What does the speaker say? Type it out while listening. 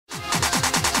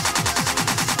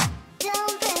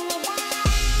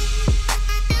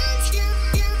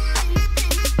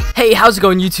Hey, how's it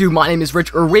going, YouTube? My name is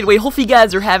Rich, or RaidAway. Hopefully you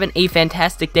guys are having a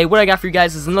fantastic day. What I got for you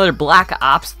guys is another Black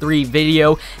Ops 3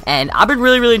 video, and I've been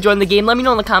really enjoying the game. Let me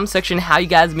know in the comment section how you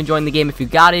guys have been enjoying the game, if you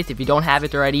got it, if you don't have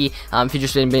it already, if you've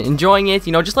just been enjoying it,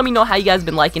 just let me know how you guys have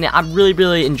been liking it. I'm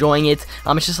really enjoying it.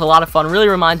 It's just a lot of fun. Really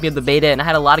reminds me of the beta, and I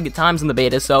had a lot of good times in the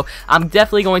beta, so I'm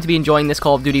definitely going to be enjoying this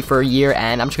Call of Duty for a year,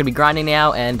 and I'm just going to be grinding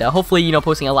out, and hopefully,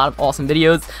 posting a lot of awesome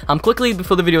videos. Quickly,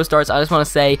 before the video starts, I just want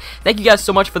to say thank you guys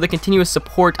so much for the continuous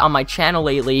support on my channel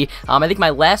lately. I think my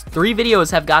last 3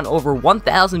 videos have gotten over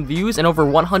 1,000 views and over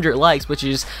 100 likes, which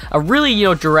is a really,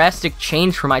 drastic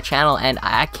change for my channel, and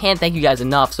I can't thank you guys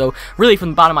enough. So really,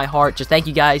 from the bottom of my heart, just thank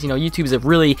you guys. YouTube is a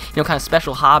really, kind of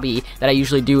special hobby that I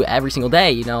usually do every single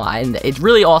day, and it's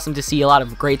really awesome to see a lot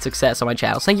of great success on my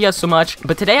channel. So thank you guys so much.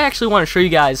 But today I actually want to show you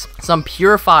guys some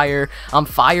PURIFIER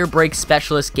Firebreak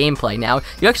Specialist gameplay. Now,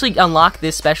 you actually unlock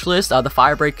this specialist, the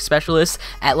Firebreak Specialist,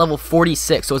 at level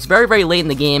 46, so it's very late in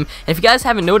the game. And if you guys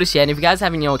haven't noticed yet, and if you guys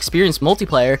haven't experienced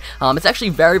multiplayer, it's actually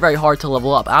very hard to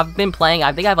level up. I've been playing,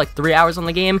 I think I have like 3 hours on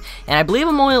the game, and I believe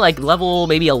I'm only like level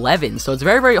maybe 11, so it's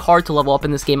very hard to level up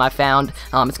in this game. I found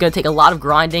it's going to take a lot of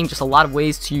grinding, just a lot of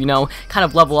ways to kind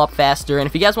of level up faster. And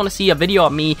if you guys want to see a video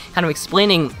of me kind of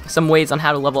explaining some ways on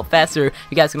how to level up faster,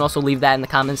 you guys can also leave that in the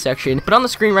comments section. But on the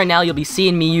screen right now, you'll be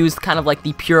seeing me use kind of like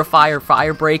the PURIFIER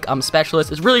Firebreak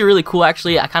Specialist. It's really cool,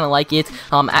 actually. I kind of like it.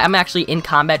 I'm actually in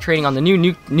combat training on the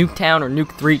new Nuketown, or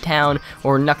Nuke 3 Town,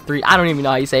 or Nuke 3, I don't even know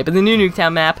how you say it, but the new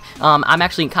Nuketown map. I'm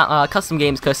actually in custom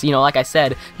games because, like I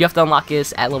said, you have to unlock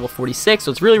this at level 46,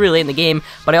 so it's really late in the game.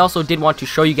 But I also did want to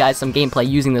show you guys some gameplay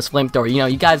using this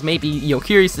flamethrower. You guys may be,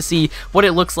 curious to see what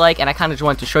it looks like, and I kind of just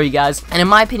wanted to show you guys. And in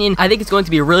my opinion, I think it's going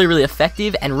to be a really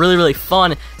effective and really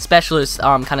fun specialist,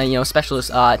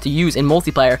 specialist to use in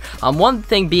multiplayer. One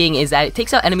thing being is that it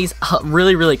takes out enemies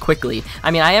really quickly.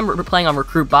 I mean, I am playing on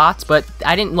recruit bots, but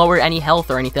I didn't lower any health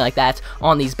or anything like that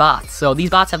on these bots. So these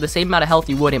bots have the same amount of health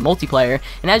you would in multiplayer,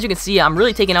 and as you can see, I'm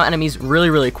really taking out enemies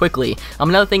really quickly.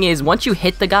 Another thing is, once you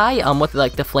hit the guy with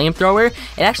like the flamethrower,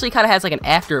 it actually kind of has like an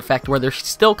after effect where they're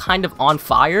still kind of on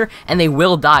fire and they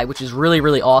will die, which is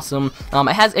really awesome.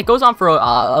 It goes on for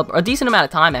a decent amount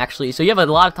of time, actually, so you have a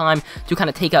lot of time to kind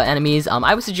of take out enemies.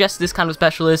 I would suggest this kind of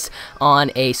specialist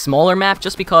on a smaller map,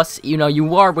 just because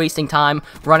you are wasting time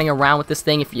running around with this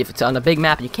thing if it's on a big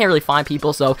map and you can't really find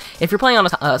people. So if you're playing on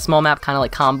a small map, kind of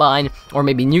like Combine or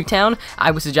maybe Nuketown,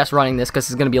 I would suggest running this because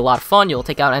it's going to be a lot of fun. You'll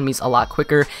take out enemies a lot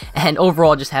quicker, and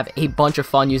overall just have a bunch of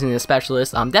fun using this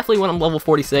specialist. Definitely when I'm level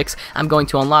 46, I'm going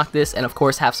to unlock this, and of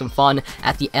course have some fun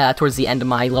at the towards the end of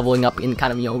my leveling up in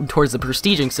kind of towards the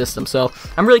prestiging system. So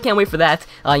I really can't wait for that.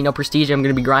 Prestige, I'm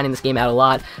going to be grinding this game out a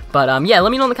lot. But yeah,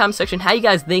 let me know in the comment section how you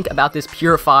guys think about this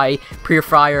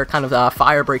PURIFIER kind of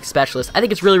Firebreak Specialist. I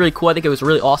think it's really cool. I think it was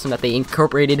really awesome that they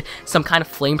incorporated some kind of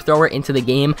flamethrower into the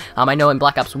game. I know in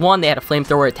Black Ops 1 they had a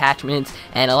flamethrower attachment,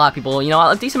 and a lot of people,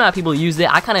 a decent amount of people used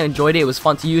it. I kind of enjoyed it. It was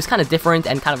fun to use, kind of different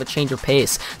and kind of a change of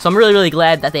pace. So I'm really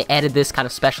glad that they added this kind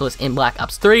of specialist in Black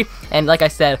Ops 3. And like I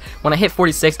said, when I hit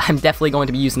 46, I'm definitely going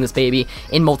to be using this baby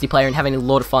in multiplayer and having a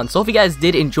load of fun. So if you guys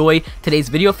did enjoy today's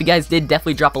video, if you guys did,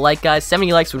 definitely drop a like, guys.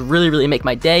 70 likes would really make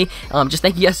my day. Just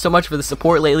thank you guys so much for the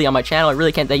support lately on my channel. I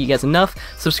really can't thank you guys enough.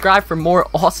 Subscribe for more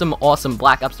awesome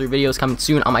Black Ops 3 videos coming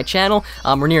soon on my channel.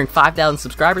 We're nearing 5,000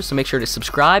 subscribers, so make sure to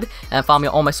subscribe and follow me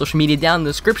on all my social media down in the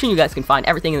description. You guys can find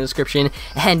everything in the description.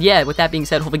 And yeah, with that being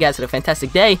said, hope you guys had a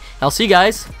fantastic day. I'll see you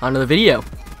guys on another video.